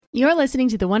You're listening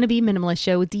to the Wannabe Minimalist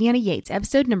Show with Deanna Yates,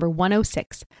 episode number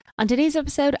 106. On today's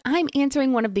episode, I'm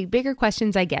answering one of the bigger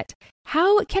questions I get.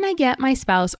 How can I get my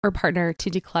spouse or partner to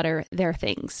declutter their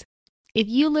things? If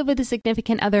you live with a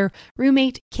significant other,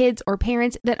 roommate, kids, or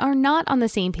parents that are not on the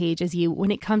same page as you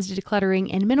when it comes to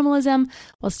decluttering and minimalism,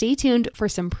 well, stay tuned for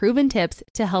some proven tips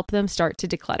to help them start to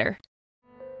declutter.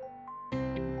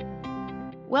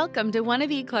 Welcome to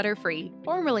Wannabe Clutter-Free,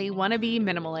 formerly Wannabe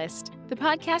Minimalist, the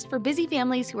podcast for busy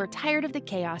families who are tired of the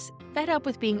chaos, fed up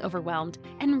with being overwhelmed,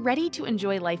 and ready to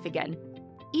enjoy life again.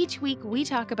 Each week, we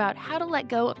talk about how to let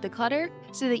go of the clutter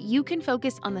so that you can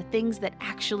focus on the things that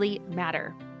actually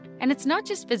matter. And it's not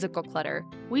just physical clutter.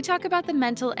 We talk about the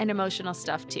mental and emotional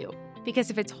stuff too, because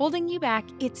if it's holding you back,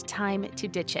 it's time to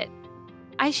ditch it.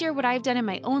 I share what I've done in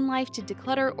my own life to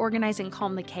declutter, organize, and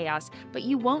calm the chaos, but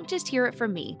you won't just hear it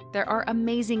from me. There are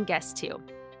amazing guests too.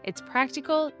 It's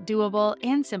practical, doable,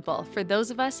 and simple for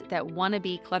those of us that want to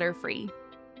be clutter-free.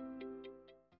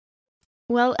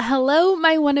 Well, hello,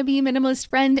 my wannabe minimalist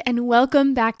friend, and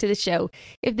welcome back to the show.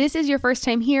 If this is your first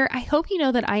time here, I hope you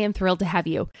know that I am thrilled to have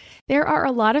you. There are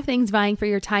a lot of things vying for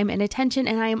your time and attention,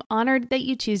 and I am honored that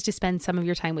you choose to spend some of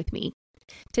your time with me.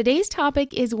 Today's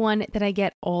topic is one that I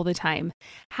get all the time.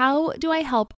 How do I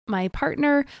help my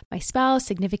partner, my spouse,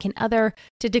 significant other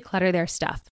to declutter their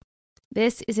stuff?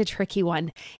 This is a tricky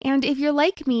one. And if you're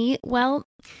like me, well,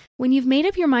 when you've made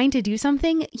up your mind to do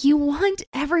something, you want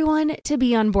everyone to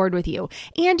be on board with you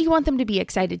and you want them to be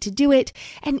excited to do it.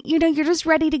 And you're just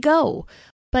ready to go.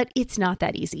 But it's not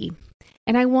that easy.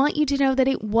 And I want you to know that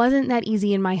it wasn't that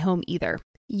easy in my home either.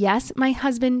 Yes, my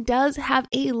husband does have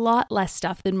a lot less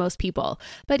stuff than most people,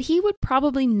 but he would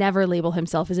probably never label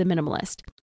himself as a minimalist.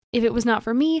 If it was not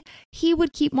for me, he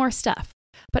would keep more stuff.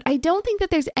 But I don't think that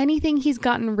there's anything he's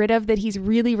gotten rid of that he's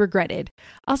really regretted.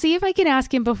 I'll see if I can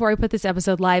ask him before I put this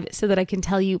episode live so that I can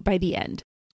tell you by the end.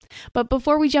 But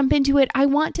before we jump into it, I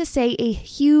want to say a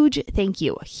huge thank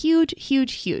you.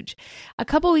 Huge. A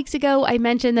couple weeks ago, I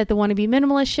mentioned that the Wannabe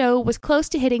Minimalist Show was close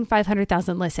to hitting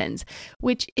 500,000 listens,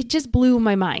 which it just blew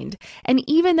my mind. And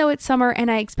even though it's summer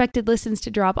and I expected listens to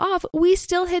drop off, we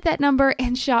still hit that number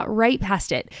and shot right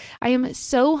past it. I am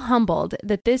so humbled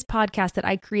that this podcast that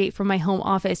I create from my home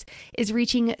office is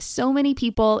reaching so many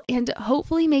people and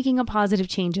hopefully making a positive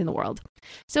change in the world.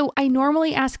 So I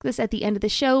normally ask this at the end of the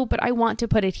show, but I want to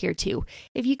put it here too.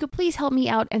 If you could please help me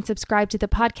out and subscribe to the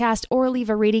podcast or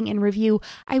leave a rating and review,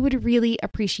 I would really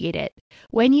appreciate it.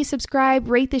 When you subscribe,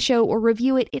 rate the show, or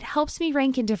review it, it helps me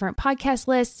rank in different podcast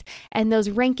lists, and those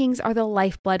rankings are the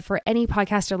lifeblood for any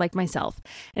podcaster like myself.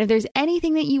 And if there's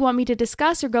anything that you want me to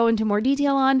discuss or go into more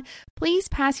detail on, please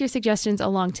pass your suggestions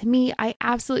along to me. I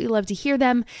absolutely love to hear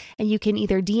them, and you can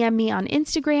either DM me on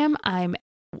Instagram. I'm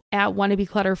at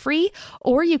wannabeclutterfree,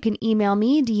 or you can email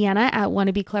me, Deanna at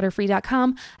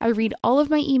wannabeclutterfree.com. I read all of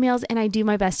my emails and I do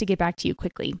my best to get back to you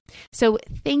quickly. So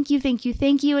thank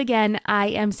you again. I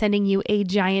am sending you a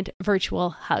giant virtual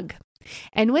hug.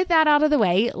 And with that out of the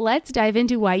way, let's dive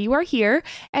into why you are here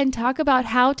and talk about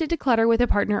how to declutter with a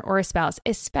partner or a spouse,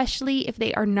 especially if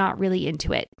they are not really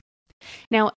into it.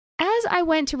 Now, as I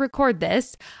went to record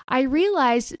this, I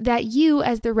realized that you,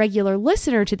 as the regular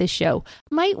listener to this show,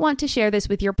 might want to share this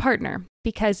with your partner,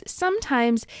 because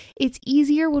sometimes it's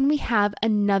easier when we have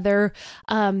another,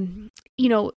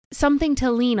 something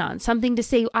to lean on, something to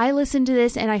say, I listened to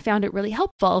this and I found it really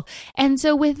helpful. And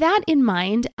so with that in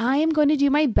mind, I am going to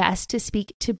do my best to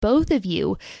speak to both of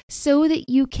you so that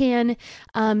you can,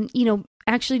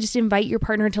 actually just invite your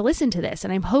partner to listen to this.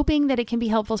 And I'm hoping that it can be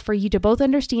helpful for you to both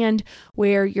understand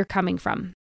where you're coming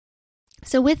from.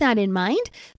 So with that in mind,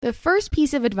 the first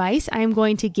piece of advice I'm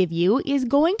going to give you is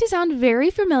going to sound very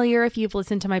familiar if you've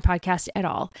listened to my podcast at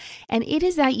all. And it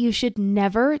is that you should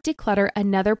never declutter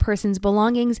another person's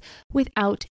belongings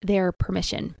without their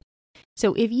permission.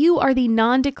 So if you are the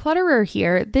non-declutterer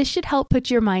here, this should help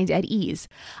put your mind at ease.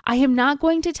 I am not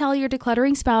going to tell your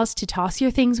decluttering spouse to toss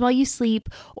your things while you sleep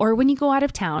or when you go out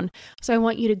of town. So I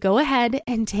want you to go ahead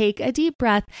and take a deep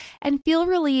breath and feel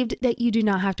relieved that you do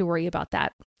not have to worry about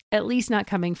that, at least not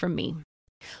coming from me.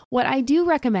 What I do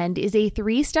recommend is a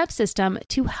 3-step system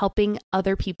to helping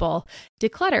other people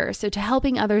declutter, so to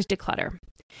helping others declutter.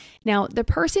 Now, the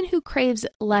person who craves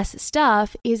less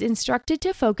stuff is instructed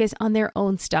to focus on their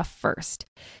own stuff first.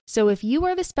 So if you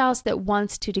are the spouse that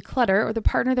wants to declutter or the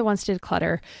partner that wants to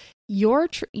declutter,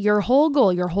 your whole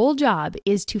goal, your whole job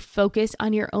is to focus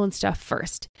on your own stuff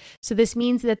first. So this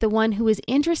means that the one who is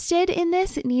interested in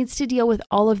this needs to deal with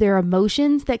all of their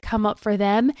emotions that come up for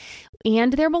them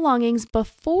and their belongings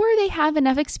before they have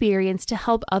enough experience to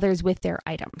help others with their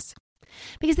items.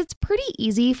 Because it's pretty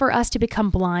easy for us to become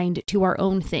blind to our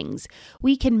own things.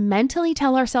 We can mentally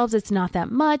tell ourselves it's not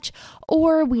that much,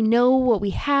 or we know what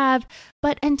we have,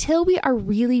 but until we are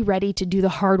really ready to do the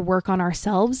hard work on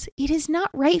ourselves, it is not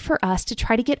right for us to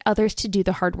try to get others to do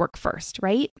the hard work first,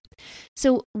 right?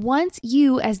 So once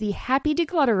you, as the happy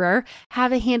declutterer,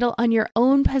 have a handle on your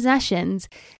own possessions,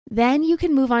 then you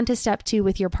can move on to step 2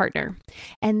 with your partner.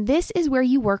 And this is where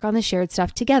you work on the shared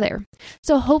stuff together.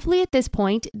 So hopefully at this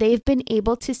point, they've been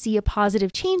able to see a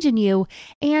positive change in you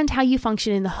and how you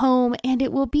function in the home, and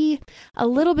it will be a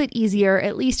little bit easier,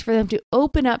 at least for them to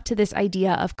open up to this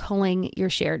idea of culling your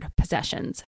shared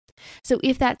possessions. So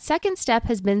if that second step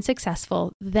has been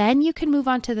successful, then you can move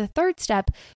on to the third step,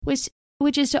 which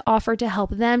is to offer to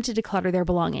help them to declutter their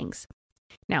belongings.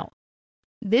 Now,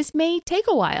 this may take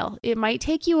a while. It might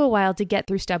take you a while to get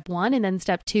through step 1 and then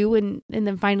step 2 and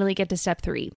then finally get to step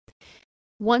 3.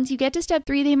 Once you get to step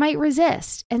 3, they might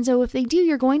resist. And so if they do,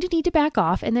 you're going to need to back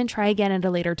off and then try again at a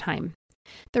later time.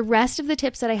 The rest of the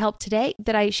tips that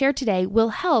I shared today will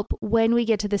help when we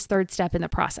get to this third step in the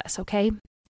process, okay?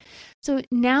 So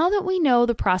now that we know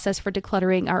the process for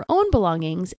decluttering our own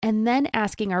belongings and then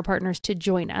asking our partners to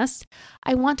join us,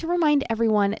 I want to remind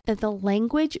everyone that the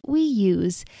language we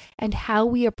use and how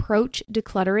we approach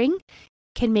decluttering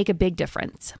can make a big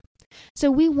difference.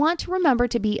 So we want to remember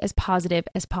to be as positive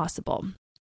as possible.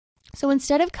 So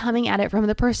instead of coming at it from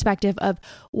the perspective of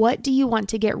what do you want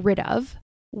to get rid of?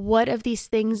 What of these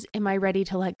things am I ready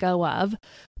to let go of?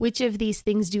 Which of these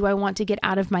things do I want to get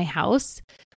out of my house?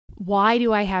 Why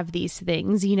do I have these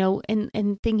things?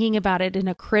 And thinking about it in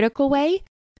a critical way,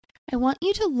 I want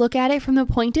you to look at it from the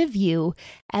point of view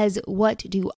as what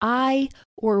do I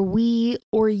or we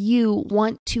or you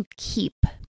want to keep?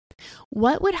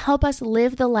 What would help us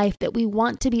live the life that we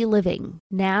want to be living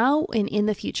now and in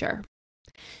the future?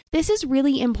 This is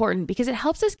really important because it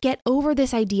helps us get over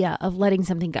this idea of letting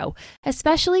something go,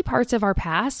 especially parts of our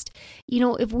past.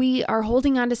 If we are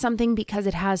holding on to something because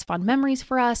it has fond memories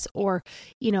for us or,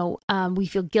 we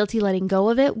feel guilty letting go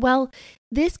of it, well,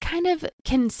 this kind of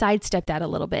can sidestep that a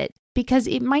little bit because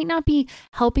it might not be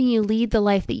helping you lead the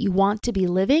life that you want to be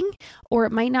living, or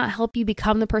it might not help you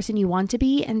become the person you want to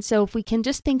be. And so if we can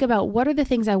just think about what are the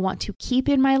things I want to keep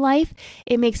in my life,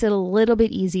 it makes it a little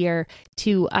bit easier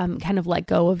to kind of let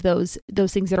go of those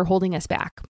things that are holding us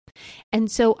back.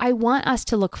 And so I want us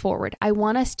to look forward. I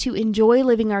want us to enjoy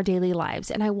living our daily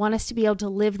lives, and I want us to be able to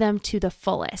live them to the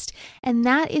fullest. And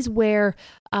that is where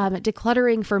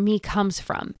decluttering for me comes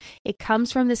from. It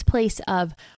comes from this place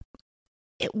of,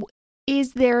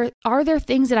 are there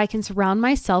things that I can surround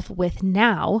myself with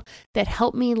now that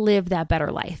help me live that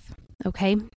better life?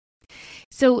 Okay.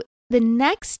 So the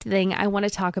next thing I want to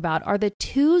talk about are the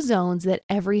 2 zones that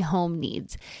every home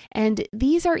needs. And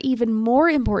these are even more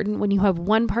important when you have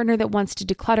one partner that wants to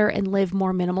declutter and live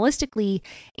more minimalistically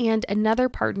and another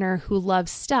partner who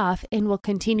loves stuff and will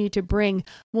continue to bring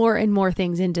more and more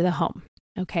things into the home.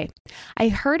 Okay, I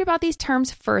heard about these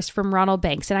terms first from Ronald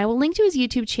Banks, and I will link to his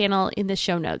YouTube channel in the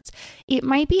show notes. It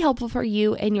might be helpful for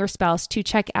you and your spouse to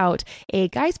check out a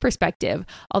guy's perspective,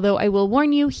 although I will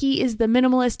warn you, he is the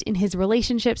minimalist in his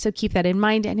relationship, so keep that in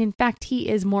mind. And in fact, he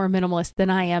is more minimalist than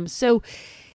I am, so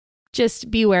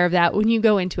just be aware of that when you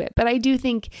go into it. But I do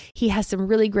think he has some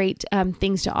really great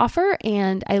things to offer.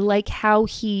 And I like how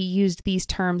he used these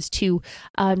terms to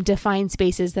define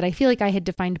spaces that I feel like I had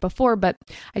defined before, but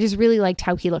I just really liked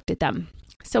how he looked at them.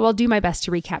 So I'll do my best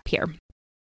to recap here.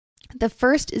 The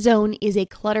first zone is a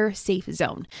clutter safe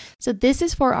zone. So this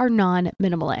is for our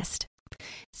non-minimalist.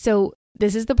 So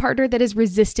this is the partner that is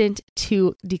resistant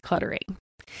to decluttering.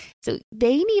 So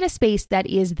they need a space that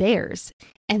is theirs.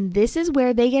 And this is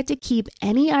where they get to keep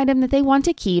any item that they want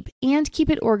to keep and keep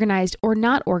it organized or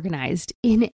not organized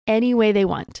in any way they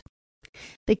want.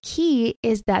 The key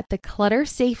is that the clutter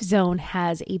safe zone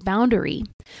has a boundary.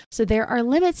 So there are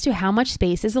limits to how much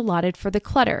space is allotted for the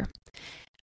clutter.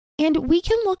 And we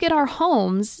can look at our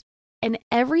homes and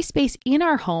every space in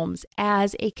our homes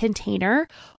as a container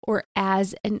or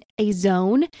as a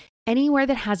zone anywhere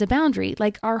that has a boundary.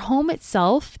 Like our home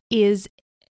itself is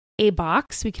a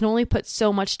box. We can only put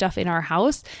so much stuff in our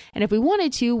house. And if we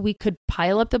wanted to, we could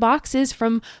pile up the boxes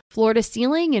from floor to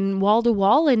ceiling and wall to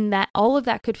wall, and that all of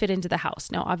that could fit into the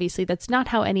house. Now, obviously, that's not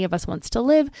how any of us wants to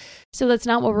live. So that's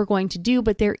not what we're going to do,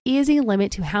 but there is a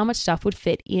limit to how much stuff would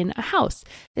fit in a house.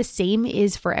 The same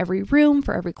is for every room,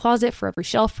 for every closet, for every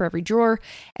shelf, for every drawer.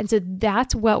 And so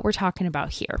that's what we're talking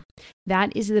about here.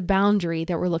 That is the boundary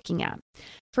that we're looking at.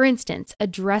 For instance, a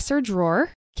dresser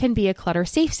drawer can be a clutter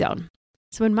safe zone.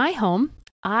 So in my home,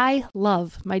 I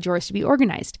love my drawers to be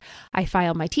organized. I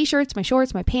file my t-shirts, my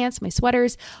shorts, my pants, my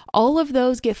sweaters. All of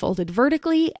those get folded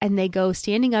vertically and they go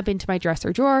standing up into my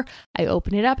dresser drawer. I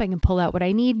open it up. I can pull out what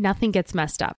I need. Nothing gets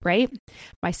messed up, right?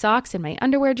 My socks and my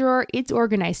underwear drawer, it's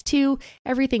organized too.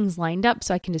 Everything's lined up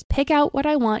so I can just pick out what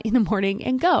I want in the morning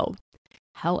and go.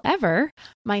 However,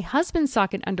 my husband's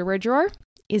sock and underwear drawer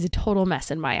is a total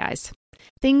mess in my eyes.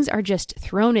 Things are just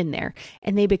thrown in there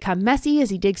and they become messy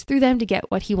as he digs through them to get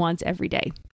what he wants every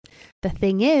day. The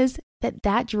thing is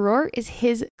that drawer is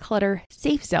his clutter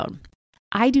safe zone.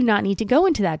 I do not need to go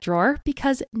into that drawer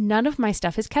because none of my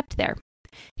stuff is kept there.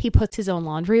 He puts his own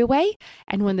laundry away,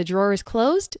 and when the drawer is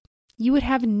closed, you would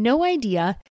have no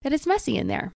idea that it's messy in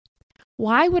there.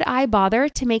 Why would I bother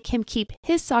to make him keep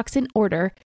his socks in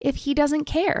order if he doesn't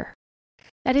care?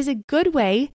 That is a good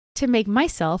way to make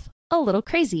myself a little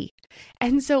crazy.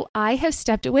 And so I have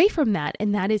stepped away from that,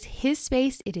 and that is his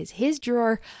space. It is his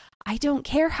drawer. I don't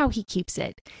care how he keeps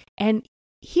it. And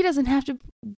he doesn't have to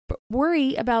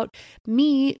worry about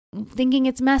me thinking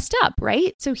it's messed up,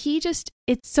 right? So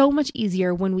it's so much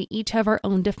easier when we each have our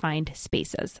own defined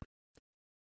spaces.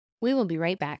 We will be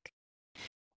right back.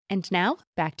 And now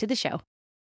back to the show.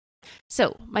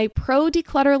 So, my pro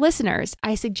declutter listeners,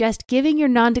 I suggest giving your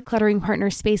non-decluttering partner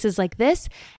spaces like this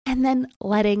and then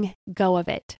letting go of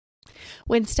it.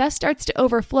 When stuff starts to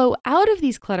overflow out of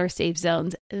these clutter safe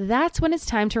zones, that's when it's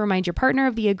time to remind your partner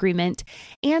of the agreement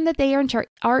and that they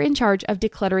are in charge of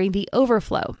decluttering the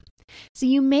overflow. So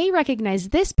you may recognize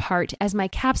this part as my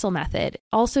capsule method,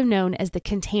 also known as the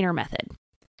container method.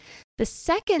 The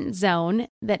second zone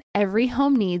that every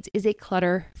home needs is a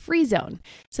clutter-free zone.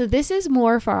 So this is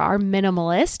more for our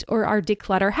minimalist or our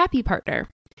declutter happy partner.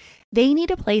 They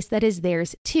need a place that is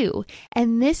theirs too,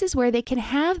 and this is where they can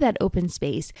have that open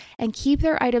space and keep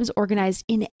their items organized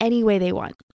in any way they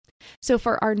want. So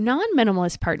for our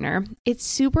non-minimalist partner, it's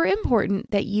super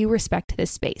important that you respect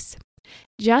this space.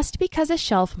 Just because a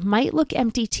shelf might look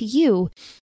empty to you,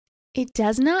 it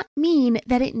does not mean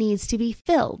that it needs to be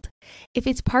filled. If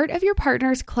it's part of your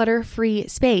partner's clutter-free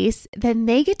space, then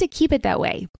they get to keep it that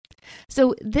way.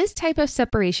 So this type of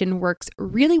separation works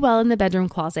really well in the bedroom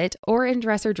closet or in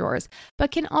dresser drawers,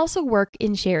 but can also work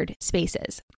in shared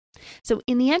spaces. So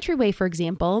in the entryway, for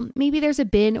example, maybe there's a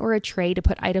bin or a tray to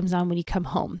put items on when you come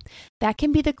home. That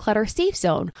can be the clutter safe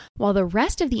zone, while the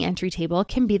rest of the entry table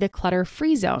can be the clutter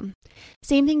free zone.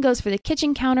 Same thing goes for the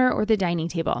kitchen counter or the dining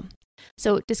table.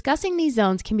 So discussing these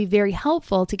zones can be very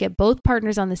helpful to get both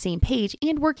partners on the same page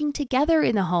and working together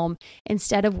in the home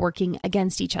instead of working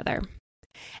against each other.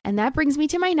 And that brings me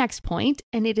to my next point,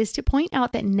 and it is to point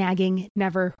out that nagging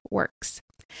never works.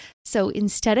 So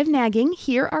instead of nagging,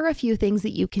 here are a few things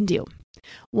that you can do.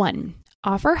 1,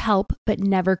 offer help, but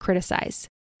never criticize.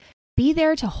 Be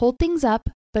there to hold things up,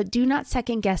 but do not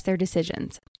second guess their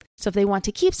decisions. So if they want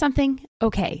to keep something,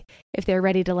 okay. If they're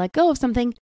ready to let go of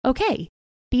something, okay.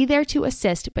 Be there to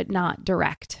assist, but not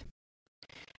direct.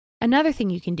 Another thing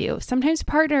you can do, sometimes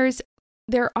partners,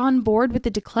 they're on board with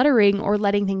the decluttering or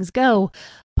letting things go,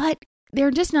 but they're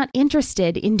just not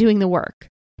interested in doing the work.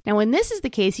 Now, when this is the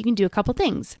case, you can do a couple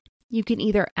things. You can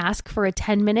either ask for a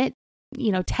 10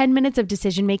 minutes of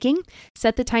decision making,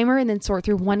 set the timer and then sort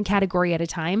through one category at a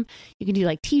time. You can do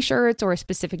like t-shirts or a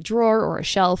specific drawer or a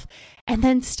shelf, and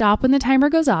then stop when the timer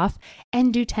goes off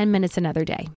and do 10 minutes another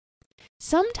day.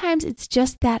 Sometimes it's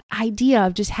just that idea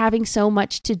of just having so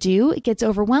much to do, it gets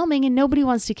overwhelming and nobody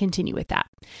wants to continue with that.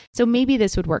 So maybe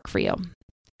this would work for you.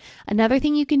 Another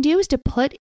thing you can do is to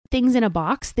put things in a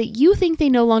box that you think they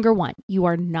no longer want. You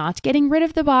are not getting rid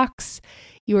of the box.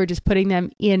 You are just putting them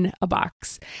in a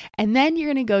box. And then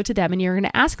you're going to go to them and you're going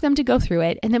to ask them to go through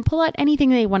it and then pull out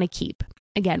anything they want to keep.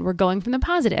 Again, we're going from the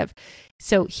positive.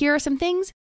 So here are some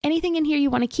things. Anything in here you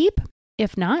want to keep?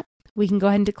 If not, we can go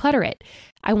ahead and declutter it.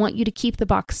 I want you to keep the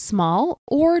box small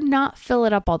or not fill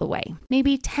it up all the way.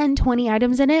 Maybe 10, 20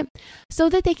 items in it so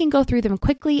that they can go through them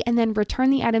quickly and then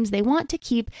return the items they want to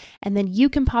keep. And then you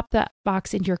can pop that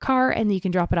box into your car and then you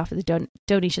can drop it off at the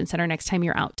donation center next time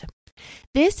you're out.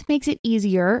 This makes it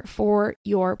easier for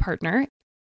your partner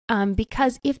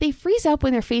because if they freeze up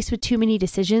when they're faced with too many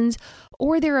decisions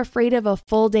or they're afraid of a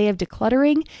full day of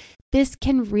decluttering, this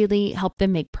can really help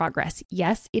them make progress.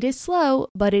 Yes, it is slow,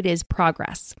 but it is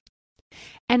progress.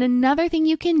 And another thing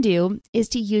you can do is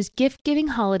to use gift-giving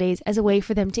holidays as a way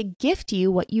for them to gift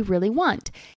you what you really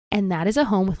want. And that is a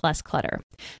home with less clutter.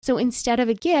 So instead of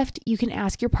a gift, you can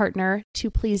ask your partner to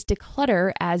please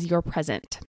declutter as your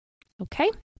present. Okay?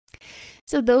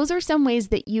 So those are some ways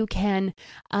that you can,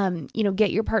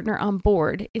 get your partner on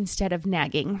board instead of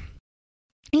nagging.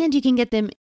 And you can get them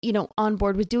on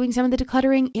board with doing some of the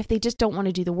decluttering if they just don't want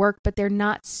to do the work, but they're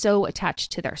not so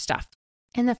attached to their stuff.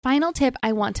 And the final tip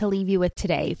I want to leave you with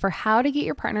today for how to get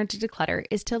your partner to declutter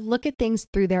is to look at things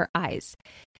through their eyes.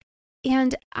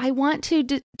 And I want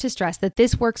to stress that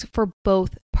this works for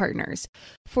both partners.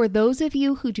 For those of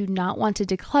you who do not want to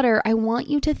declutter, I want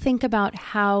you to think about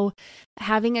how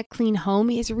having a clean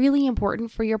home is really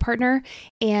important for your partner.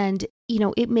 And,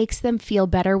 it makes them feel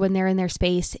better when they're in their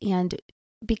space. And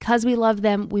because we love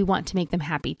them, we want to make them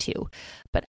happy too.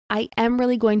 But I am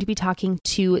really going to be talking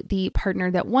to the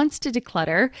partner that wants to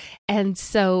declutter. And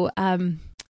so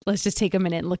let's just take a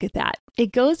minute and look at that.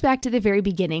 It goes back to the very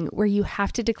beginning where you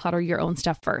have to declutter your own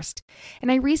stuff first.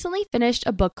 And I recently finished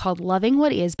a book called Loving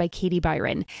What Is by Katie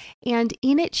Byron. And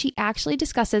in it, she actually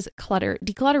discusses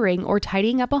decluttering or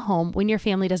tidying up a home when your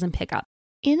family doesn't pick up.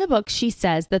 In the book, she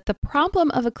says that the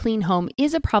problem of a clean home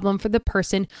is a problem for the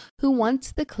person who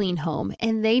wants the clean home,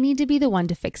 and they need to be the one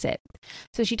to fix it.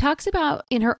 So she talks about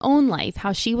in her own life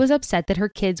how she was upset that her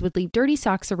kids would leave dirty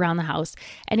socks around the house,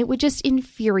 and it would just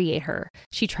infuriate her.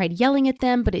 She tried yelling at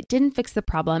them, but it didn't fix the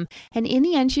problem. And in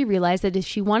the end, she realized that if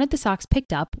she wanted the socks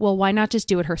picked up, well, why not just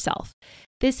do it herself?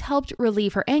 This helped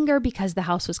relieve her anger because the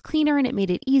house was cleaner and it made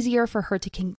it easier for her to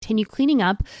continue cleaning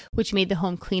up, which made the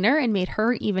home cleaner and made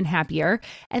her even happier.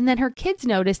 And then her kids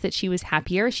noticed that she was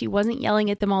happier. She wasn't yelling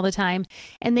at them all the time,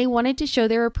 and they wanted to show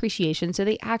their appreciation, so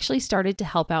they actually started to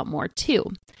help out more too.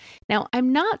 Now,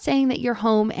 I'm not saying that your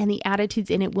home and the attitudes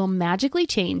in it will magically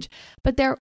change, but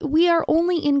we are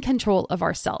only in control of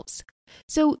ourselves.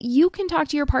 So you can talk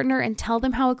to your partner and tell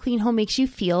them how a clean home makes you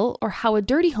feel or how a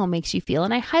dirty home makes you feel.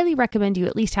 And I highly recommend you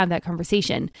at least have that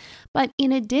conversation. But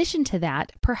in addition to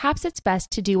that, perhaps it's best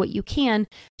to do what you can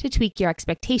to tweak your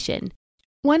expectation.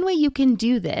 One way you can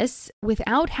do this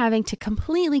without having to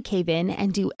completely cave in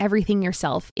and do everything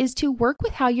yourself is to work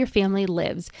with how your family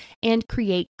lives and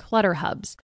create clutter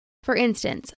hubs. For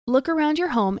instance, look around your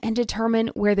home and determine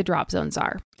where the drop zones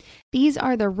are. These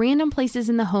are the random places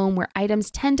in the home where items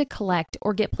tend to collect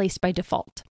or get placed by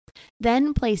default.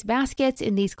 Then place baskets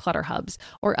in these clutter hubs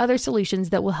or other solutions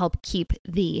that will help keep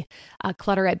the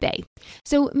clutter at bay.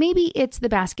 So maybe it's the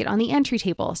basket on the entry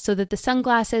table so that the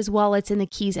sunglasses, wallets, and the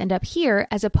keys end up here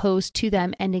as opposed to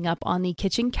them ending up on the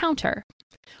kitchen counter.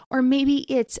 Or maybe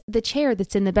it's the chair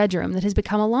that's in the bedroom that has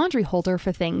become a laundry holder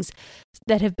for things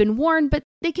that have been worn, but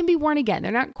they can be worn again.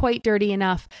 They're not quite dirty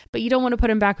enough, but you don't want to put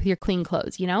them back with your clean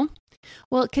clothes,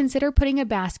 Well, consider putting a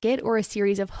basket or a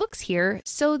series of hooks here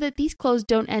so that these clothes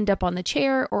don't end up on the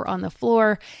chair or on the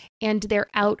floor and they're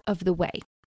out of the way.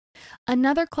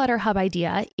 Another clutter hub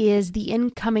idea is the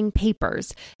incoming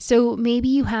papers. So maybe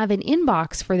you have an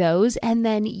inbox for those and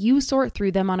then you sort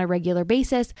through them on a regular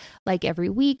basis, like every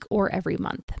week or every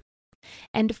month.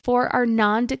 And for our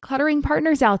non-decluttering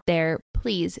partners out there,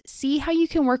 please see how you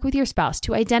can work with your spouse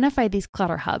to identify these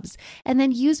clutter hubs and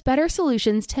then use better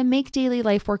solutions to make daily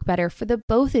life work better for the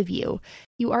both of you.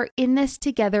 You are in this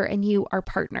together and you are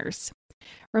partners.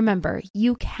 Remember,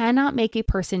 you cannot make a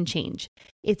person change.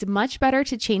 It's much better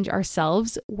to change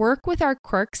ourselves, work with our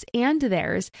quirks and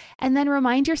theirs, and then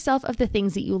remind yourself of the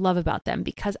things that you love about them,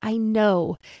 because I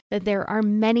know that there are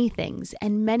many things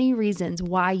and many reasons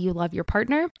why you love your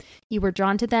partner. You were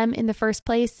drawn to them in the first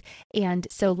place. And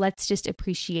so let's just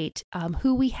appreciate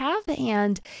who we have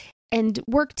and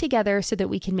work together so that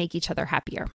we can make each other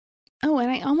happier. Oh,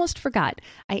 and I almost forgot.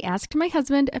 I asked my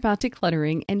husband about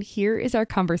decluttering, and here is our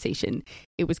conversation.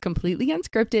 It was completely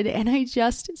unscripted, and I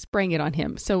just sprang it on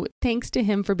him. So thanks to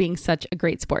him for being such a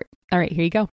great sport. All right, here you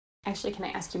go. Actually, can I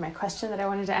ask you my question that I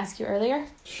wanted to ask you earlier?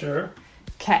 Sure.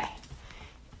 Okay.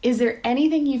 Is there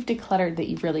anything you've decluttered that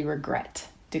you really regret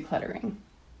decluttering?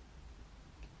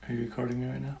 Are you recording me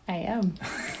right now? I am.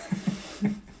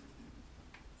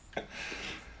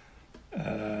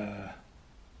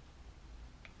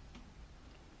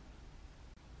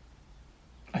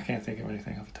 I can't think of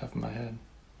anything off the top of my head.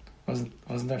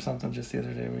 Wasn't there something just the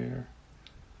other day we were...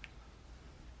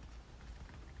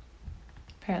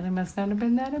 Apparently must not have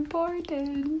been that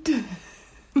important.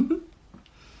 Let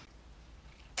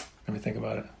me think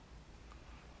about it.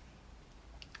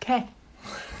 Okay.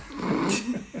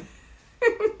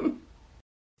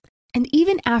 And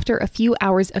even after a few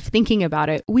hours of thinking about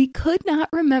it, we could not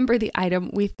remember the item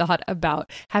we thought about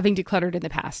having decluttered in the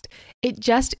past. It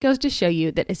just goes to show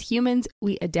you that as humans,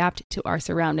 we adapt to our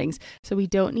surroundings, so we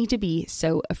don't need to be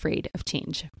so afraid of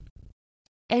change.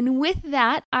 And with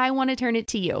that, I want to turn it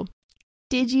to you.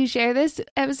 Did you share this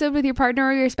episode with your partner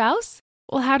or your spouse?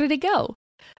 Well, how did it go?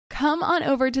 Come on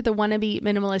over to the Wannabe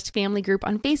Minimalist family group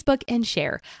on Facebook and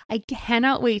share. I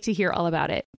cannot wait to hear all about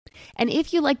it. And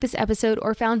if you like this episode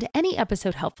or found any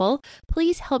episode helpful,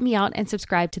 please help me out and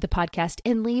subscribe to the podcast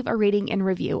and leave a rating and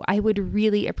review. I would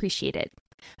really appreciate it.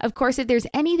 Of course, if there's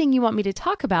anything you want me to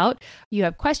talk about, you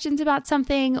have questions about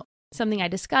something I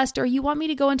discussed, or you want me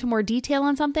to go into more detail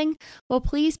on something, well,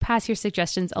 please pass your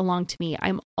suggestions along to me.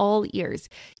 I'm all ears.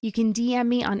 You can DM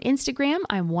me on Instagram.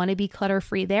 I want to be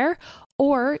clutter-free there.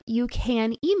 Or you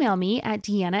can email me at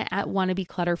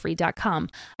deanna@wannabeclutterfree.com.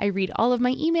 I read all of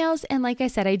my emails, and like I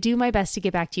said, I do my best to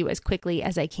get back to you as quickly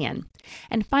as I can.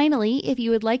 And finally, if you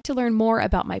would like to learn more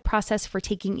about my process for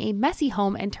taking a messy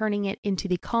home and turning it into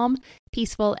the calm,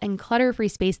 peaceful, and clutter-free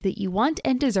space that you want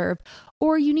and deserve,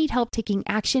 or you need help taking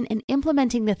action and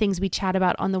implementing the things we chat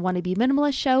about on the Wanna Be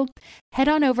Minimalist show, head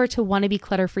on over to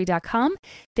wannabeclutterfree.com.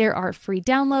 There are free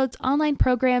downloads, online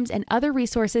programs, and other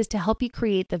resources to help you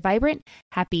create the vibrant,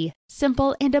 happy,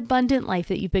 simple, and abundant life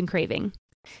that you've been craving.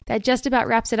 That just about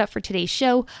wraps it up for today's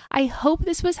show. I hope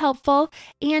this was helpful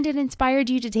and it inspired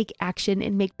you to take action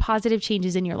and make positive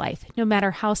changes in your life, no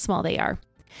matter how small they are.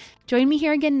 Join me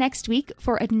here again next week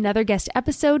for another guest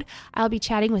episode. I'll be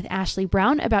chatting with Ashley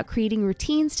Brown about creating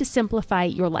routines to simplify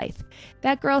your life.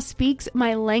 That girl speaks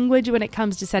my language when it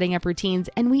comes to setting up routines,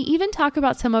 and we even talk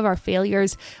about some of our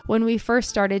failures when we first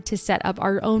started to set up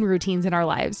our own routines in our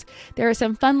lives. There are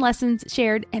some fun lessons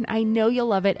shared, and I know you'll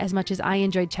love it as much as I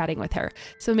enjoyed chatting with her,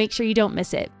 so make sure you don't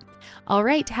miss it. All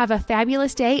right, have a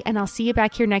fabulous day, and I'll see you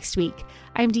back here next week.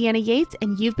 I'm Deanna Yates,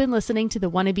 and you've been listening to the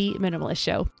Wanna Be Minimalist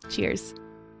Show. Cheers.